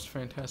most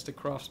fantastic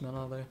craftsmen,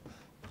 are they?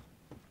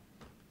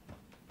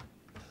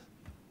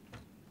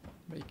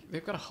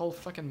 They've got a whole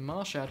fucking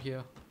marsh out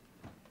here.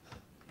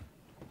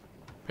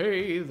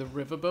 Hey, the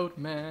riverboat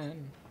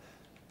man.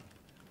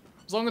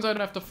 As long as I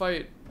don't have to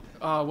fight,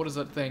 what is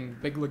that thing?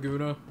 Big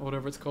Laguna, or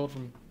whatever it's called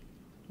from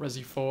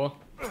Resi 4.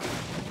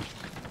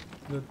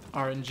 The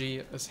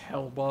RNG as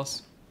hell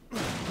boss.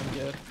 I'm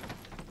good.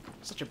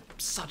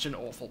 Such an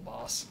awful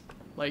boss.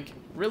 Like,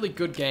 really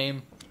good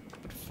game,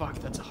 but fuck,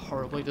 that's a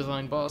horribly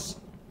designed boss.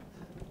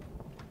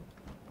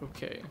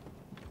 Okay.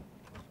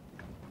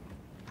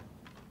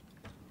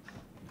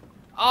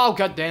 Oh,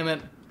 god damn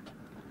it.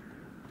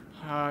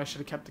 I should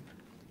have kept the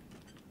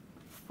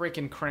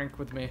freaking crank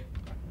with me.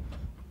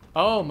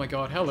 Oh my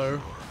god,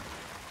 hello.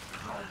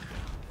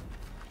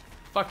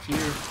 Fuck you.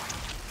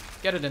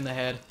 Get it in the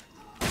head.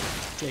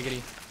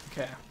 Giggity.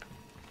 Okay.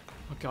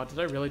 Oh god, did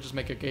I really just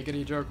make a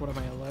giggity joke? What am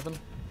I, 11?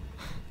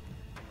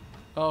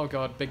 Oh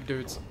god, big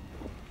dudes.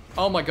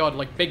 Oh my god,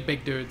 like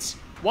big dudes.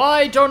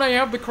 Why don't I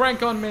have the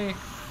crank on me?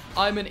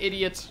 I'm an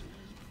idiot.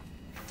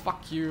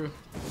 Fuck you.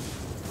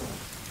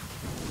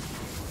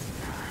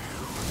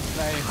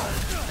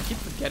 I keep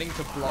forgetting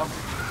to block.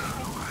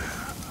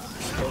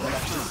 Okay, that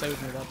actually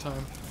saved me that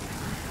time.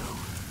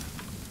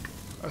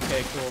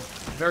 Okay, cool.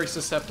 Very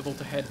susceptible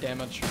to head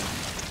damage.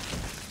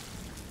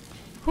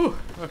 Whew.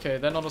 Okay,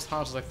 they're not as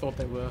hard as I thought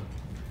they were.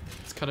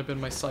 It's kind of been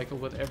my cycle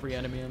with every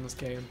enemy in this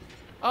game.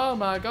 Oh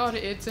my god,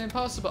 it's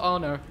impossible. Oh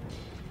no.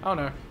 Oh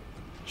no.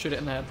 Shoot it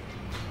in the head.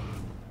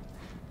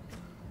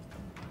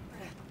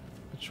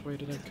 Which way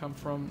did I come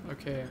from?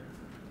 Okay.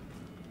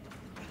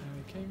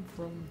 I came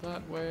from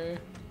that way.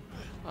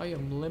 I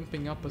am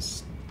limping up a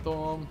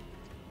storm.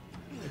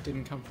 It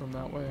didn't come from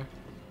that way.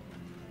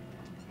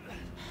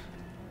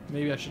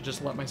 Maybe I should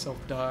just let myself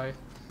die.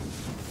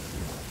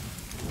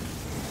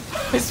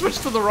 I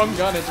switched to the wrong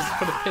gun and just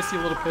put a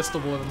pissy little pistol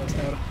bullet in his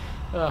head.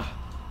 Ugh.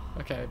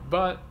 Okay,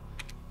 but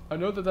I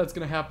know that that's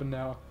gonna happen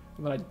now,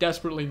 and that I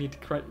desperately need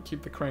to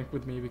keep the crank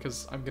with me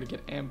because I'm gonna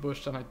get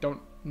ambushed and I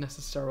don't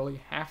necessarily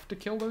have to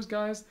kill those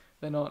guys.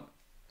 They're not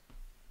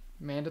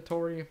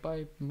mandatory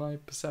by my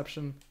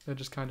perception. They're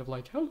just kind of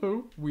like,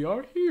 hello, we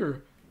are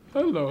here.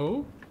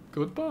 Hello,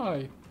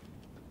 goodbye.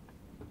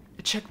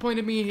 It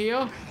checkpointed me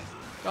here?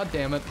 God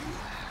damn it.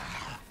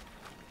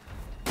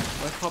 Did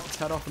I pop its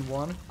head off in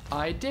one?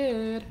 I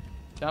did.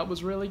 That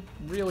was really,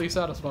 really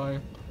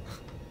satisfying.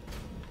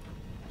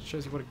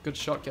 Shows you what a good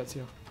shot gets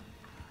you.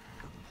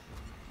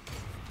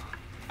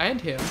 And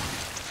him.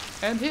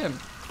 And him.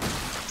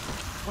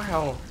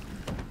 Wow.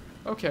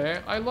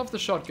 Okay, I love the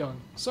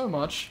shotgun so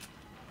much.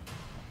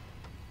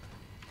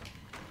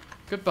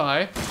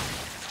 Goodbye.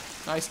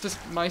 Nice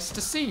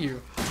to see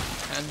you.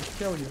 And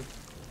kill you.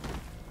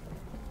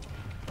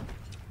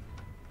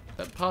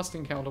 That past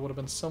encounter would have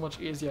been so much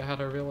easier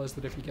had I realized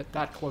that if you get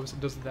that close,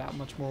 it does that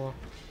much more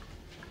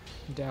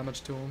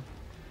damage to him.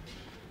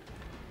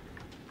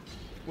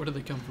 Where do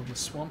they come from? The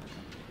swamp?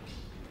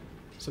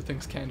 So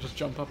things can just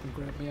jump up and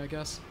grab me, I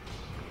guess.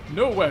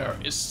 Nowhere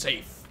is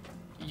safe.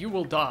 You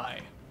will die.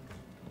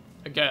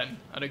 Again,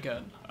 and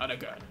again, and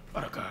again,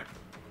 and again.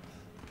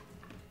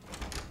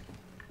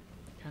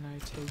 Can I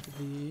take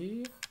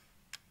the...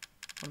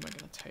 What am I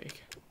gonna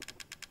take?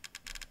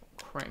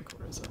 crank,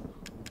 where is it?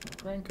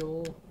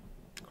 Crankle.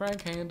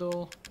 Crank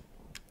handle.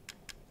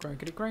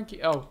 Crankety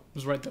cranky. Oh, it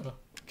was right there.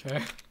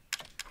 Okay.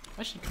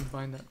 I should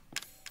combine that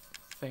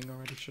thing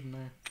already, shouldn't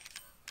I?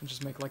 And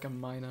just make like a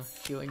minor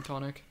healing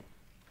tonic.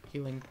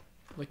 Healing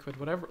liquid,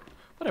 whatever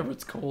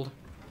it's called.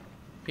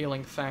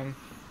 Healing thing.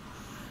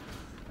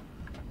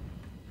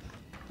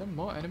 Are there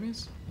more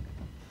enemies?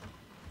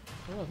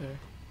 Where are they?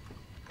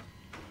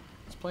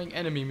 It's playing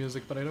enemy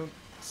music, but I don't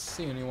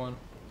see anyone.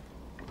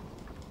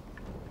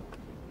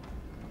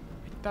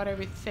 I thought I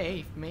was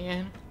safe,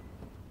 man.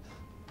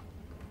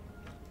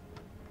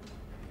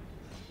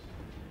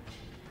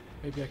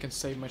 Maybe I can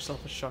save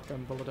myself a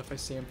shotgun bullet if I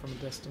see him from a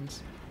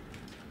distance.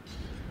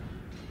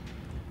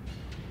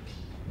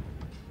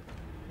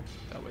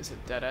 That was a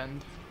dead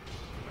end.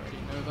 I already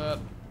know that.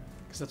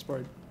 Because that's where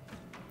I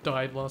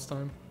died last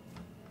time.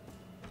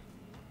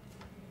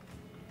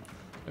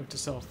 Note to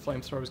self,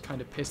 flamethrower is kind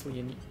of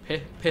pissy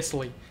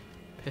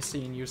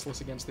and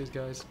useless against these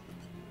guys.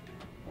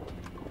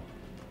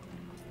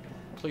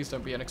 Please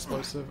don't be an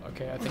explosive.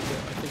 Okay, I think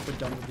we're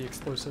done with the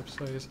explosives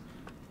phase.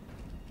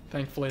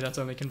 Thankfully, that's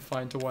only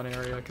confined to one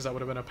area, because that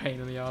would have been a pain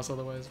in the ass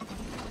otherwise.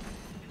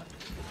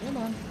 Come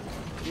on,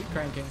 keep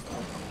cranking.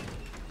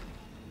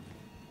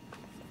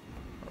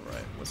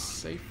 Alright, we're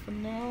safe for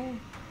now.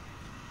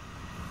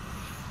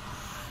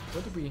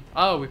 Where did we...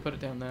 Oh, we put it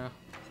down there.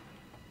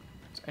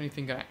 Is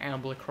anything gonna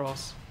amble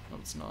across? No,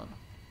 it's not.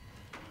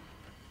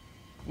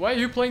 Why are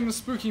you playing the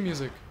spooky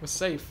music? We're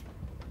safe.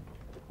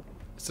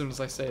 As soon as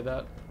I say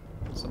that,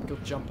 something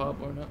will jump up,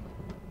 won't it?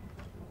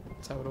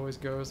 That's how it always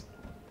goes.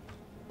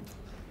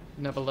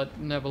 Never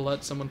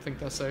let someone think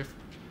they're safe.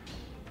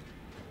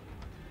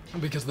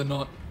 Because they're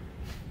not.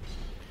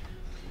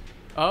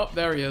 Oh,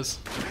 there he is.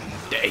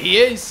 There he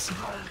is!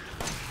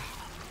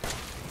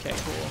 Okay,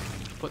 cool.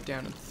 Put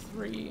down in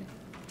 3.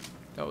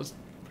 That was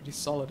pretty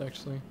solid,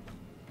 actually.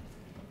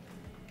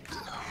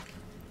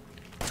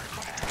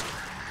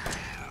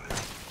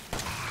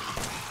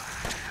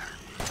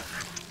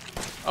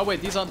 Oh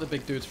wait, these aren't the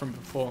big dudes from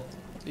before.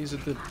 These are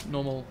the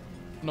normal,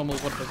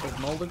 what are they called,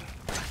 molded?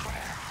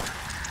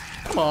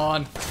 Come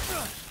on!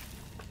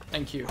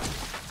 Thank you.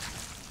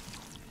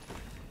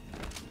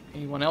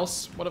 Anyone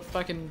else want to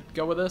fucking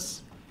go with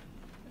this?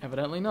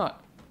 Evidently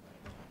not.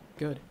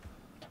 Good.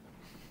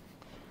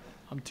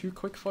 I'm too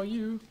quick for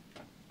you.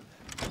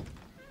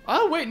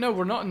 Oh wait, no,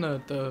 we're not in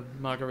the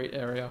Marguerite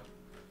area.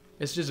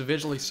 It's just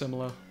visually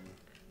similar.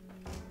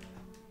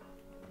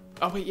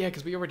 Oh wait, yeah,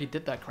 because we already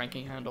did that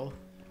cranking handle.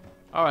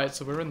 Alright,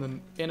 so we're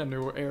in a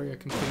new area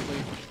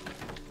completely.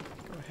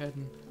 Go ahead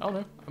and... Oh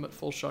no, I'm at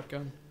full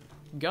shotgun.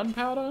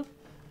 Gunpowder?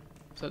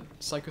 Is that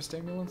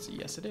psychostimulants?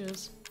 Yes, it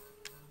is.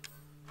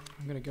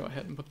 I'm gonna go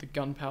ahead and put the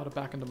gunpowder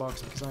back in the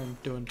box because I'm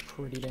doing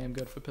pretty damn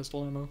good for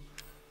pistol ammo.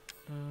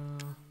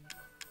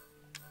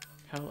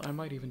 Hell, I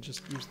might even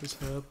just use this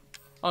herb.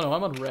 Oh no,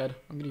 I'm on red.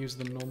 I'm gonna use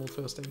the normal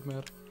first aid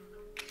med.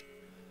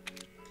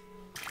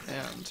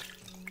 And...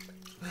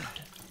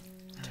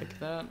 take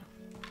that.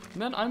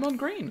 And then I'm on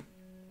green.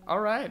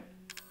 Alright.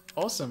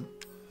 Awesome.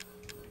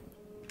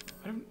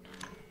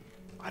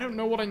 I don't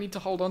know what I need to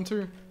hold on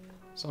to.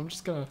 So I'm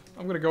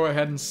gonna go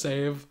ahead and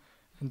save.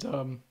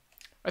 And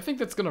I think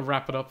that's gonna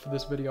wrap it up for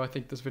this video. I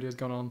think this video's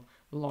gone on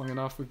long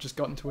enough. We've just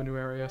gotten to a new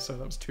area, so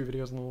that was 2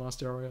 videos in the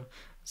last area.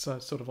 So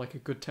it's sort of like a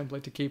good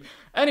template to keep.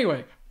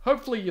 Anyway,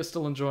 hopefully you're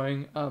still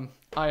enjoying.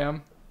 I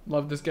am.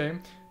 Love this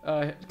game.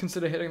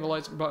 Consider hitting the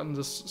like button,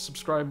 the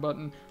subscribe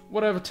button,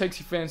 whatever takes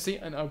your fancy,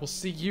 and I will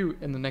see you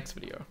in the next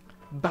video.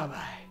 Bye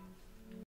bye.